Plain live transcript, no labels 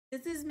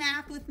This is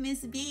Math with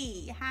Miss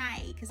B.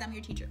 Hi, because I'm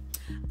your teacher.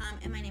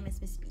 And my name is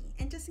Miss B.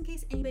 And just in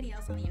case anybody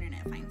else on the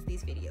internet finds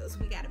these videos,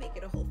 we got to make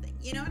it a whole thing.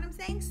 You know what I'm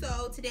saying?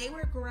 So today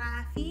we're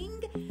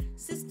graphing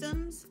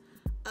systems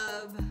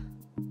of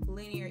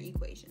linear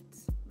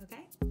equations.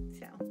 Okay?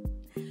 So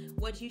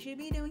what you should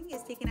be doing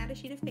is taking out a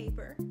sheet of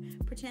paper,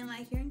 pretend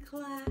like you're in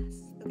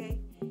class, okay?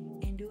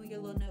 And doing your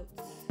little notes.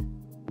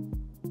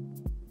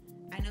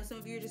 I know some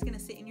of you are just going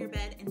to sit in your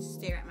bed and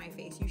stare at my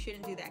face. You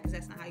shouldn't do that because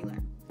that's not how you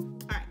learn.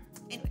 All right.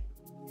 Anyway.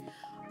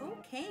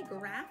 Okay,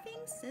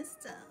 graphing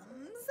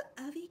systems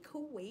of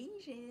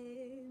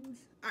equations.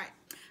 All right,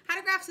 how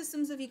to graph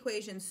systems of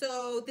equations.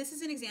 So this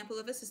is an example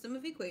of a system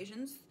of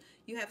equations.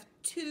 You have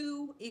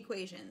two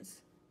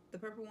equations, the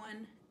purple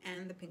one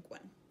and the pink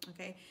one,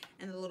 okay?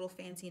 And the little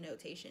fancy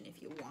notation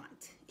if you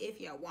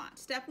want.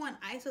 Step one,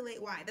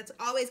 isolate y. That's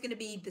always gonna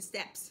be the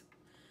steps.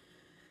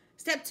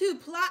 Step two,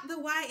 plot the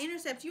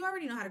y-intercept. You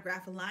already know how to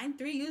graph a line.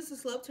 3, use the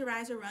slope to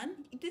rise or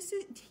run.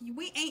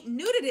 We ain't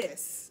new to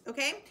this,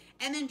 okay?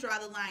 And then draw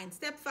the line.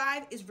 Step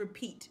 5 is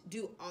repeat.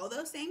 Do all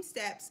those same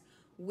steps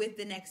with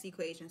the next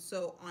equation.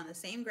 So on the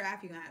same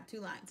graph, you're gonna have 2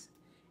 lines.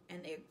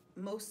 And they're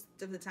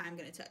most of the time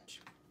gonna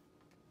touch.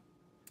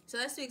 So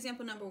let's do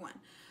example number 1.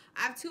 I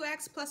have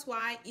 2x plus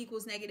y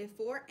equals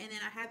 -4, and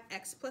then I have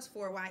x plus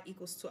 4y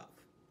equals 12.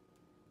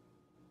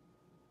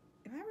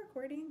 Am I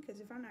recording? Because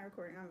if I'm not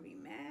recording, I'm gonna be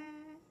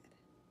mad.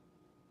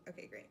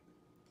 Okay, great.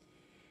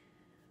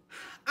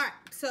 All right,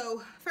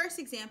 so first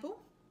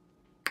example,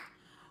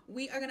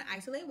 we are going to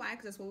isolate y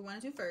because that's what we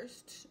want to do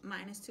first.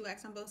 Minus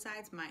 2x on both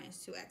sides,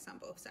 minus 2x on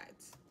both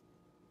sides.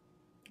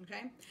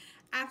 Okay,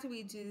 after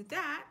we do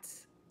that,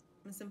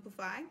 I'm going to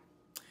simplify.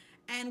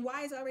 And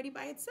y is already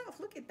by itself.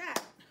 Look at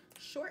that.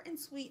 Short and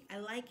sweet. I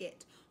like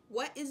it.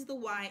 What is the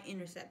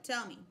y-intercept?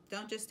 Tell me.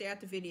 Don't just stare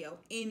at the video.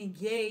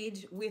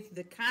 Engage with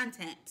the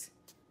content.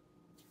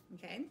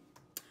 Okay.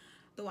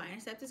 The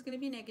y-intercept is going to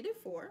be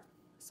 -4.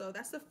 So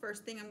that's the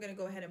first thing I'm going to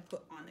go ahead and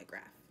put on the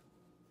graph.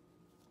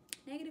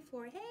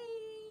 -4,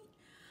 hey!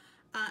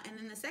 And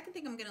then the second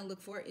thing I'm going to look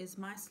for is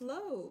my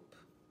slope.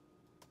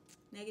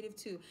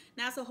 -2.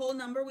 Now it's a whole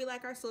number. We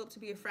like our slope to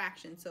be a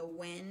fraction. So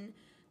when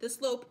the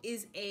slope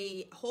is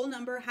a whole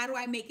number, how do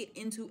I make it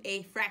into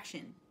a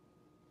fraction?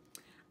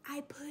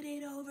 I put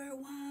it over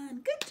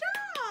 1. Good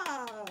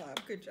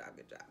job! Good job,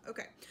 good job.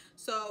 Okay,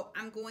 so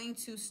I'm going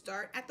to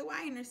start at the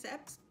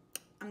y-intercept.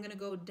 I'm going to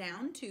go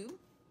down 2,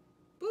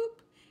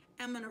 boop,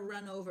 I'm going to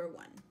run over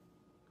 1,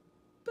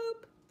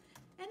 boop,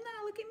 and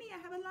now look at me, I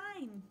have a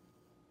line.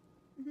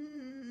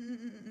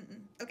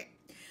 Okay,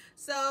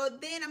 so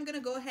then I'm going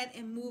to go ahead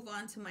and move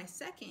on to my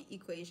second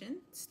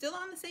equation, still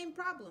on the same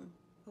problem,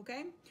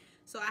 okay?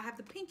 So I have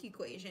the pink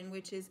equation,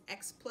 which is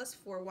x plus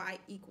 4y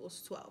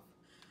equals 12.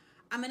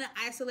 I'm going to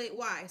isolate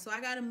y, so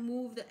I got to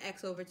move the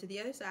x over to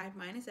the other side,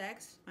 minus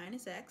x,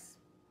 minus x.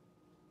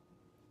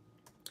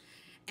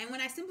 And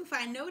when I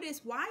simplify,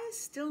 notice y is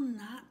still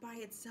not by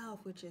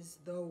itself, which is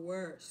the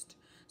worst.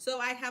 So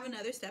I have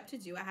another step to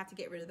do. I have to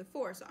get rid of the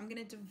 4. So I'm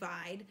going to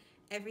divide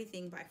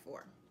everything by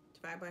 4.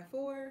 Divide by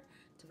 4,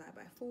 divide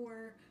by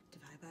 4,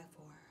 divide by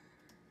 4.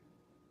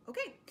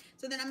 Okay,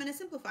 so then I'm going to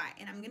simplify,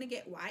 and I'm going to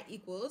get y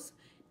equals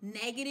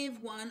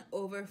 -1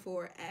 over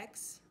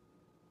 4x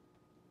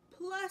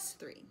plus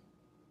 3.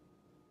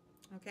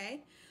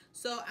 Okay,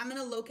 so I'm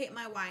going to locate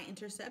my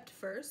y-intercept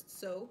first.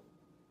 So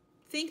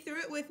think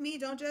through it with me.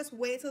 Don't just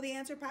wait till the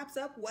answer pops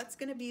up. What's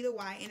going to be the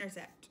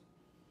y-intercept?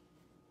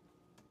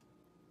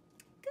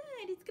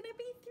 Good. It's going to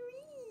be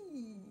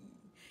 3.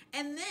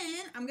 And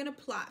then I'm going to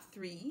plot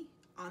 3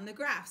 on the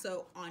graph.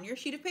 So on your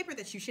sheet of paper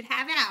that you should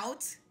have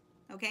out,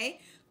 okay,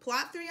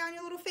 plot 3 on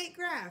your little fake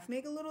graph.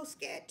 Make a little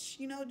sketch,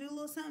 you know, do a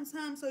little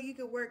something so you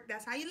can work.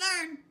 That's how you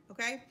learn,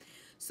 okay?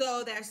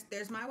 So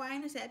there's my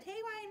y-intercept.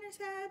 Hey,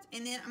 y-intercept.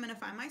 And then I'm going to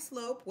find my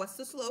slope. What's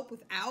the slope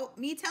without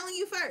me telling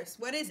you first?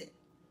 What is it?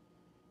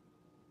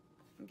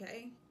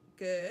 Okay,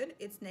 good.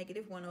 It's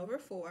 -1 over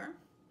 4.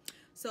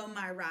 So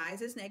my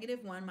rise is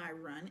 -1. My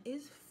run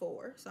is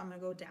 4. So I'm going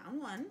to go down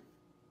 1.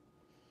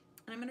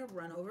 And I'm going to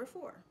run over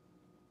 4.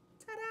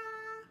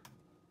 Ta-da!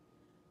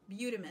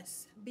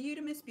 Beautimous.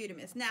 Beautimous,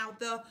 beautimous. Now,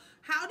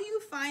 how do you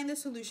find the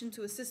solution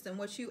to a system?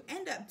 What you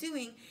end up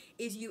doing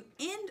is you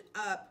end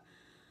up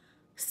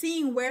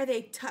seeing where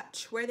they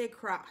touch, where they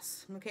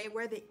cross, okay,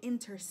 where the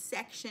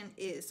intersection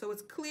is. So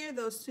it's clear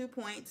those 2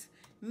 points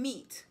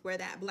meet where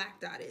that black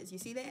dot is. You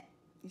see that?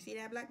 You see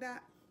that black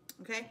dot?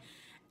 Okay,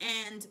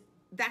 and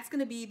that's going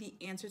to be the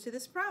answer to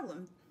this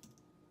problem.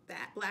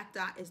 That black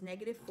dot is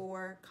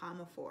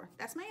 -4, 4.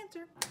 That's my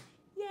answer.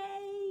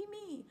 Yay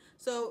me!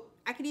 So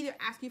I could either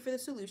ask you for the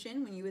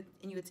solution when you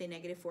would say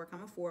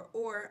 -4, 4,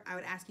 or I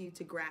would ask you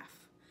to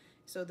graph.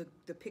 So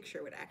the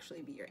picture would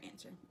actually be your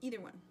answer. Either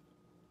one.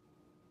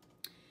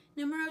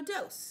 Numero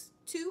dos.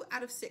 2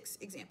 out of 6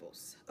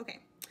 examples.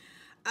 Okay.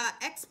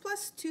 X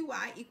plus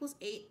 2y equals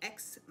 8,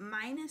 x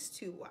minus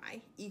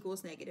 2y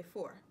equals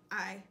 -4.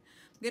 I'm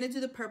going to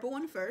do the purple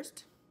one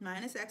first,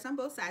 minus x on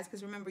both sides,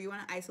 because remember, you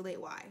want to isolate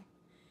y.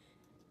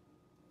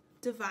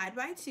 Divide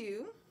by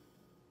 2,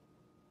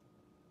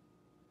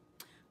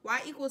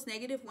 Y equals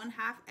negative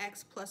 1/2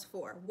 x plus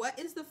 4. What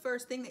is the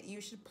first thing that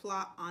you should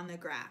plot on the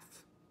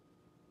graph?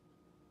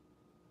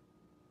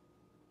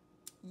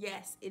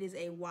 Yes, it is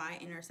a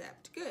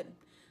y-intercept. Good.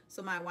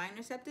 So my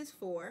y-intercept is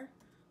 4.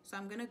 So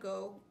I'm going to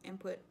go and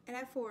put it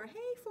at 4.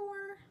 Hey,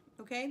 4.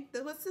 Okay,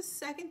 what's the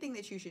second thing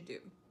that you should do?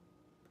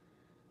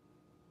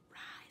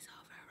 Rise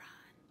over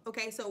run.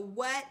 Okay, so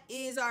what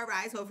is our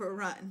rise over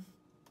run?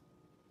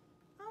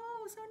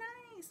 Oh, so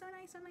nice, so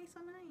nice, so nice,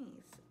 so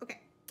nice. Okay,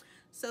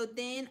 so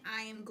then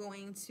I am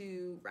going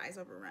to rise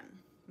over run.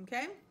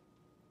 Okay,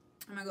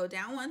 I'm going to go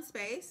down 1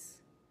 space.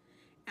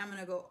 I'm going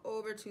to go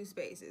over 2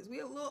 spaces.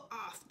 We're a little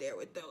off there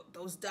with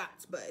those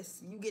dots, but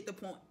you get the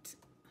point.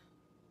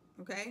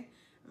 Okay,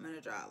 I'm going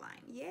to draw a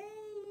line. Yay.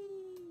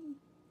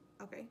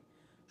 Okay.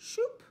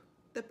 Shoop,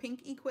 the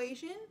pink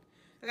equation.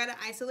 I got to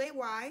isolate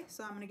y,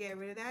 so I'm going to get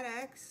rid of that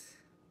x.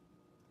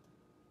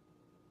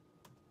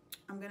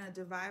 I'm going to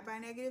divide by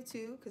negative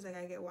 2 because I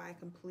got to get y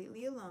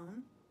completely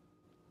alone.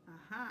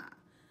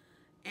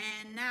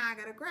 And now I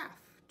got to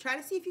graph. Try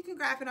to see if you can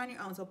graph it on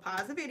your own. So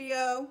pause the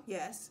video,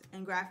 yes,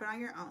 and graph it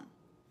on your own.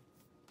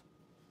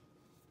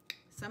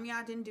 Some of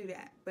y'all didn't do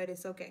that, but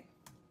it's okay.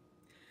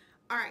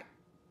 All right,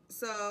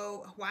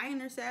 so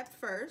y-intercept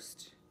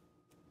first.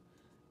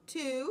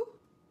 2.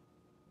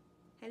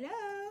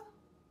 Hello?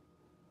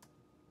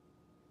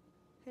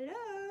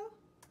 Hello?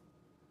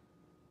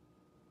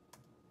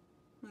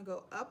 I'm going to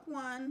go up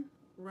 1,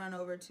 run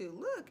over 2.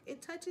 Look,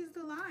 it touches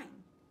the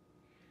line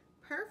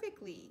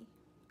perfectly.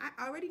 I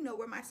already know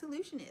where my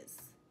solution is.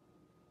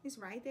 It's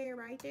right there,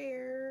 right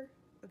there.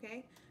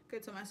 Okay,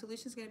 good. So my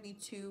solution is going to be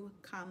 2,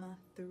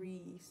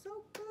 3.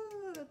 So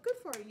good. Good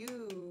for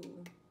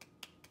you.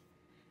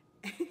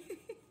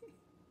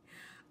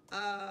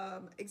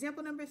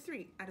 Example number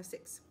 3 out of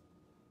 6.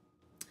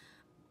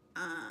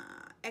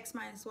 X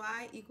minus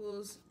y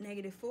equals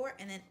negative 4,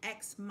 and then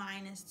x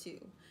minus 2.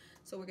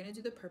 So we're going to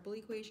do the purple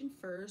equation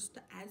first,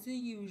 as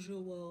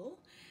usual.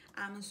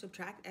 I'm going to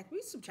subtract x.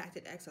 We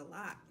subtracted x a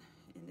lot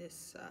in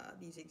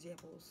these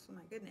examples. Oh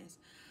my goodness.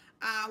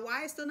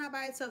 Y is still not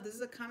by itself. This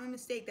is a common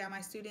mistake that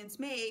my students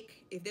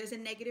make. If there's a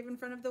negative in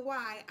front of the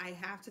y, I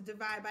have to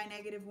divide by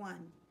negative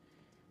 1.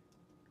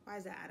 Why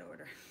is that out of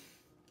order?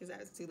 Because I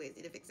was too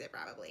lazy to fix it,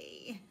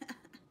 probably.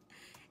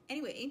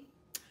 Anyway,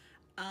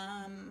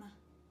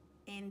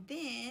 and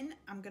then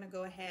I'm going to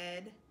go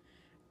ahead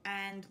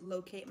and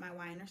locate my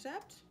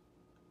y-intercept.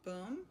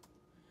 Boom.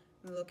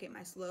 I'm going to locate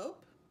my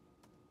slope.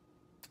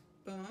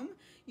 Boom.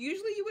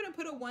 Usually you wouldn't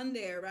put a 1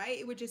 there, right?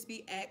 It would just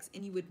be x,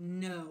 and you would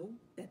know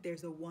that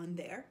there's a 1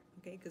 there,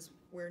 okay? Because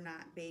we're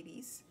not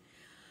babies.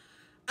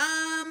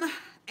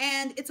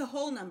 And it's a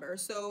whole number.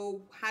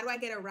 So how do I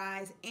get a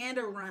rise and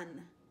a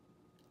run?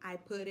 I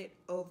put it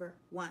over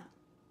 1.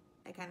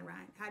 That kind of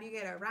rhyme. How do you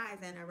get a rise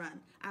and a run?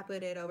 I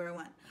put it over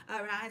 1.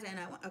 A rise and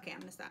a 1. Okay, I'm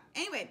gonna stop.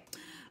 Anyway,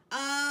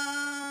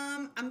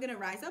 I'm gonna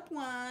rise up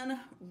 1,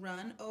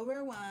 run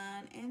over 1,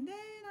 and then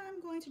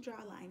I'm going to draw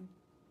a line.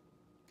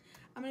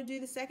 I'm gonna do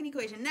the second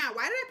equation. Now,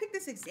 why did I pick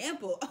this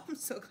example? Oh, I'm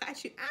so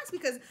glad you asked,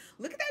 because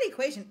look at that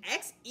equation.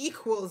 X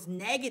equals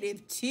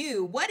negative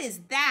 2. What is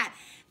that?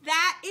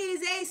 That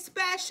is a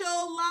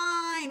special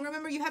line.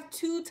 Remember, you have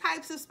 2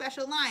 types of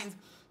special lines.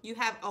 You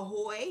have a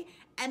Hoy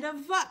and a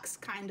Vux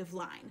kind of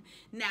line.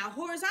 Now,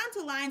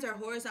 horizontal lines are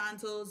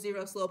horizontal,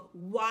 0 slope,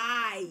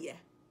 y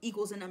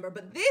equals a number,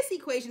 but this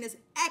equation is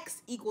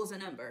x equals a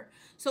number.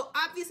 So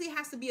obviously it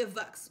has to be a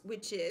Vux,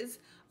 which is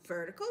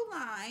vertical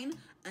line,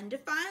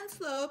 undefined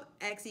slope,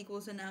 x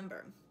equals a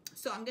number.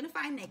 So I'm gonna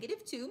find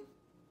negative 2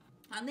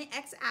 on the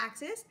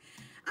x-axis.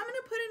 I'm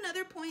gonna put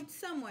another point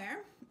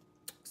somewhere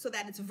so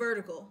that it's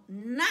vertical,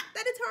 not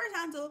that it's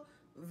horizontal,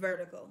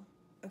 vertical,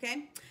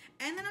 okay?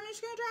 And then I'm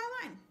just gonna draw a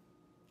line.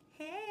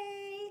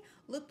 Hey,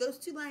 look, those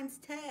 2 lines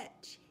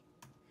touch.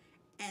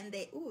 And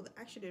they, ooh,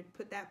 I should have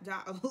put that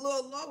dot a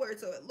little lower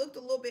so it looked a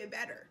little bit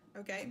better,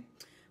 okay?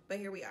 But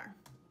here we are.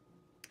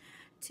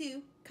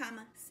 2,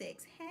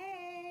 6,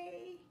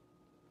 hey.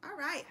 All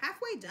right,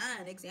 halfway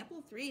done.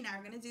 Example 3, now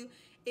we're gonna do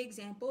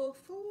example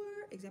 4.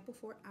 Example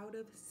 4 out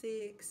of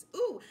 6.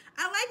 Ooh,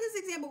 I like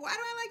this example. Why do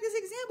I like this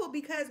example?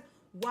 Because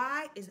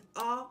y is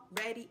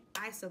already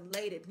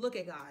isolated. Look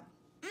at God.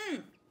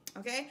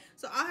 Okay,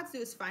 so all I have to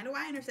do is find a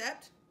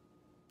y-intercept,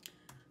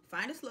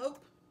 find a slope,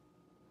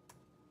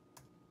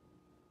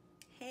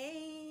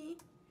 hey,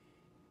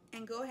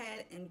 and go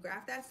ahead and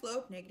graph that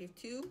slope, negative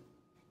 2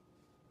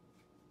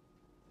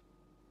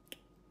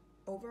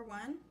 over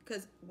 1,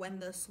 because when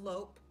the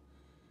slope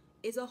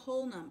is a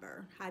whole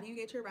number, how do you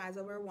get your rise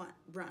over 1?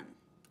 Run.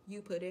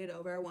 You put it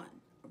over 1.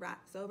 Rise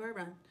over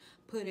run.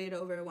 Put it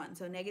over 1.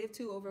 So negative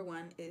 2 over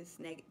 1 is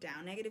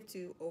down negative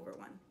 2 over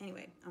 1.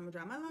 Anyway, I'm going to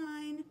draw my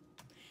line.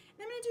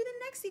 I'm going to do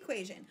the next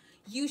equation.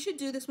 You should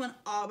do this one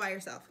all by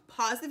yourself.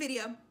 Pause the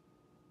video.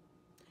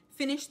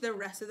 Finish the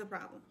rest of the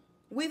problem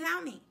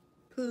without me,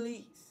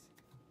 please.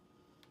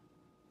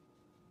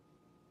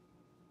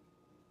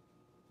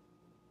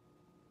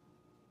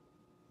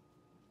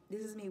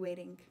 This is me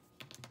waiting.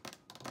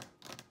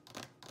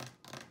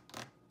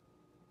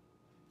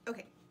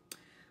 Okay,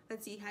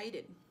 let's see how you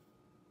did.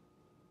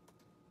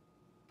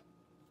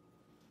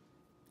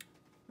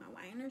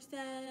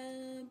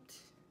 y-intercept.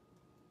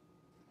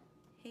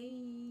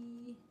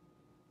 Hey.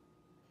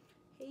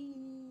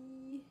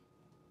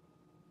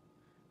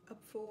 Up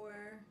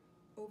 4,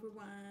 over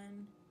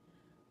 1.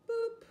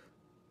 Boop.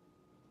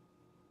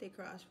 They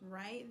cross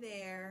right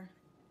there.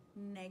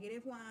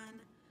 -1,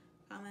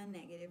 comma,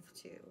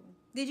 -2.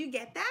 Did you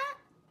get that?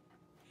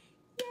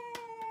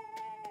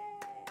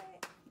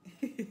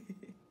 Yay!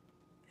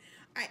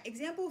 All right,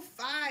 example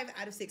 5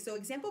 out of 6. So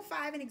example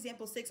 5 and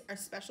example 6 are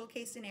special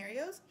case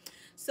scenarios.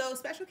 So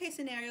special case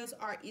scenarios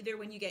are either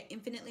when you get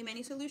infinitely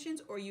many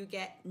solutions or you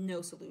get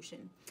no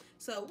solution.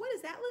 So what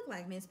does that look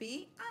like, Miss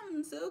B?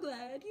 I'm so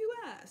glad you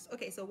asked.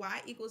 Okay, so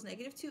y equals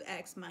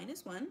 -2x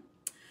minus 1.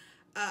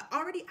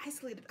 Already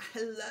isolated.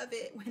 I love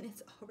it when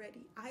it's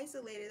already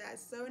isolated.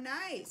 That's so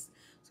nice.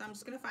 So I'm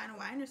just going to find a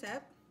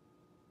y-intercept.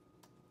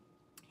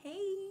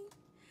 Hey.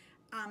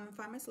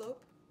 Find my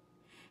slope.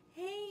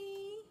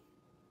 Hey.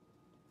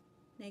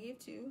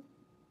 -2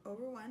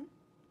 over 1.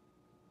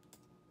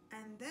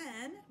 And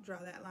then draw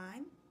that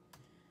line.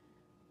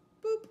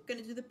 Boop.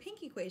 Gonna do the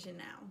pink equation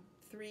now.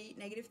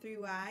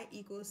 -3y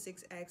equals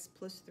 6x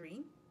plus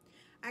 3.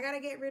 I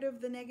gotta get rid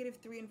of the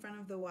 -3 in front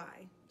of the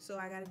y. So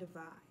I gotta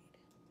divide.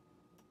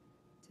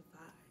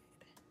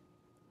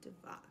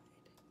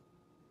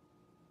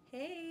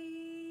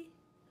 Hey.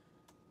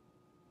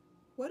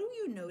 What do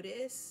you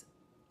notice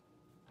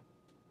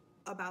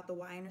about the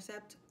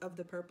y-intercept of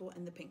the purple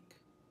and the pink?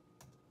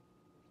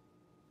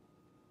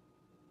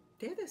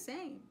 They're the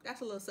same. That's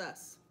a little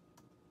sus.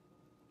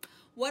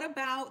 What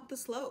about the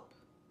slope?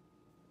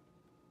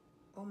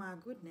 Oh my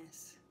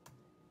goodness.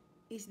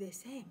 It's the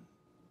same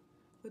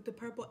with the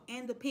purple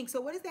and the pink. So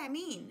what does that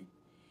mean?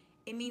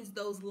 It means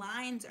those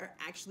lines are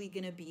actually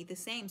going to be the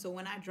same. So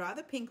when I draw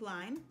the pink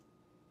line,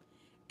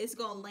 it's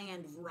going to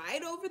land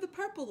right over the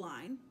purple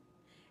line.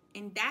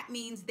 And that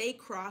means they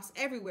cross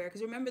everywhere.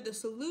 Because remember, the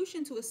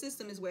solution to a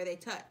system is where they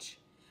touch.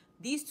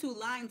 These two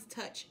lines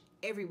touch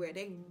everywhere.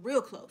 They're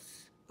real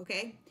close.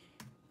 Okay?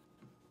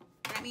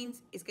 That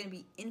means it's going to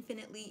be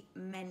infinitely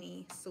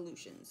many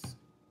solutions.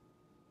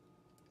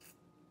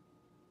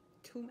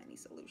 Too many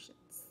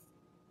solutions.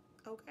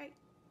 Okay?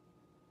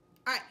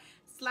 All right.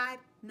 Slide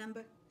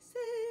number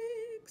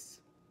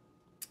 6.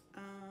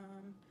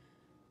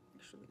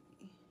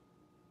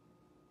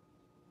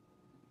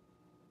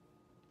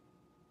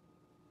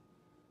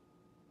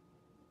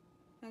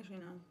 Actually,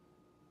 no.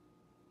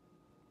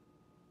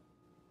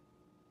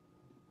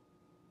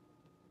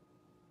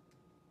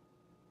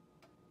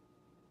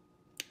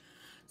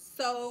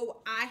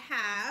 So I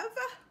have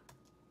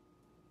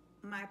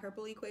my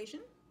purple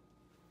equation.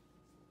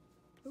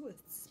 Ooh,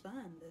 it's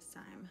fun this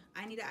time.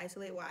 I need to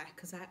isolate y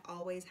because I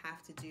always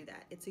have to do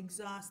that. It's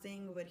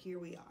exhausting, but here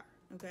we are,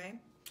 okay?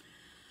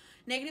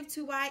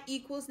 -2y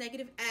equals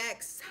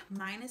 -x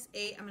minus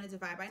 8. I'm going to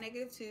divide by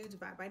 -2,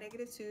 divide by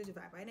 -2,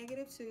 divide by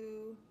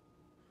 -2.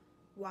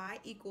 Y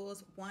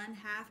equals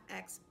 1/2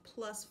 x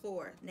plus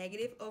 4.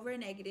 Negative over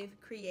negative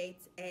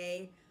creates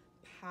a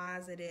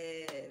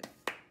positive.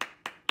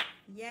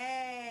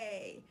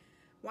 Yay!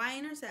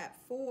 Y-intercept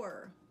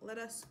 4. Let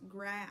us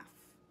graph.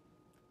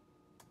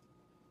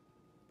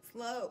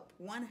 Slope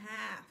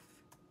 1/2.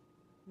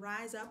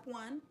 Rise up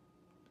 1.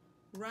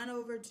 Run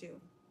over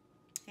 2.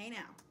 Hey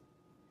now.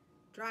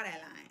 Draw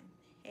that line.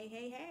 Hey,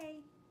 hey,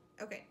 hey.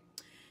 Okay.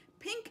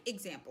 Pink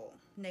example.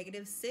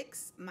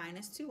 -6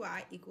 minus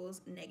 2y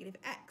equals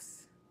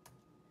 -x.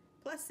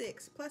 Plus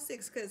 6,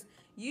 because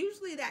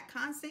usually that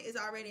constant is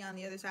already on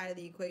the other side of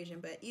the equation,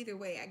 but either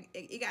way,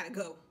 it got to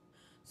go.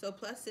 So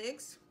plus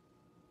 6.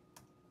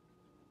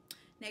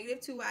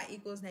 -2y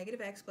equals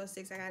 -x plus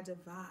 6. I got to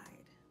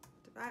divide.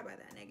 Divide by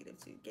that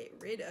 -2. Get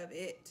rid of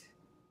it.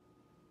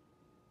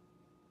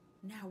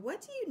 Now,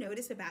 what do you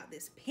notice about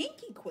this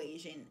pink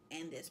equation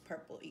and this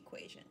purple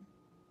equation?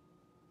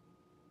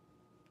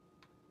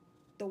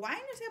 The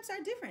y-intercepts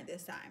are different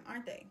this time,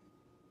 aren't they?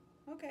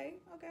 Okay.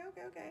 So I'm going to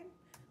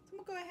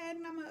go ahead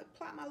and I'm going to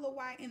plot my little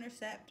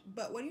y-intercept.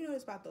 But what do you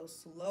notice about those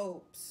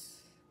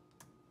slopes?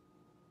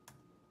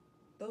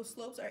 Those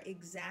slopes are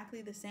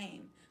exactly the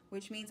same,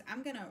 which means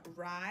I'm going to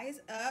rise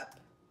up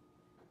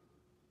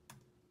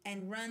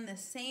and run the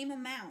same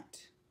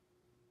amount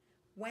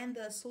when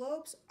the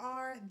slopes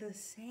are the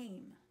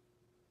same.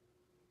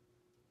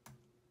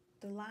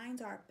 The lines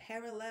are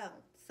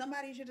parallel.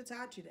 Somebody should have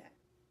taught you that,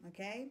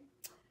 okay?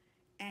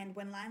 And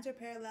when lines are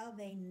parallel,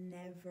 they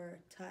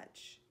never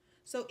touch.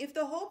 So if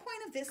the whole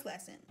point of this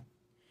lesson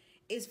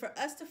is for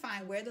us to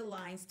find where the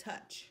lines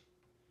touch,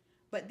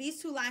 but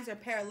these two lines are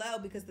parallel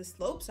because the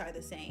slopes are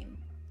the same,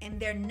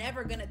 and they're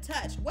never gonna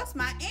touch, what's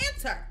my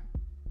answer?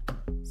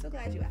 So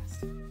glad you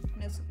asked.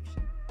 No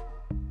solution.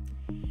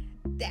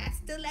 That's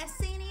the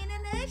lesson in a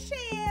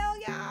nutshell,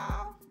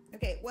 y'all.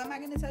 Okay, what am I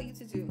gonna tell you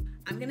to do?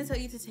 I'm gonna tell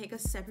you to take a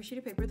separate sheet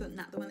of paper,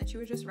 not the one that you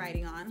were just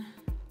writing on.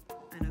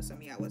 I know some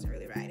of y'all wasn't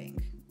really writing,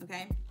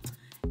 okay?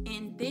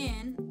 And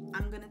then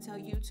I'm gonna tell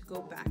you to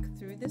go back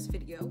through this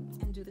video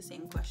and do the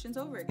same questions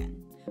over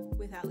again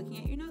without looking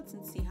at your notes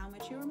and see how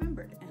much you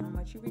remembered and how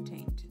much you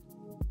retained.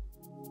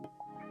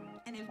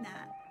 And if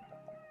not,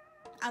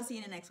 I'll see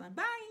you in the next one.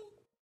 Bye!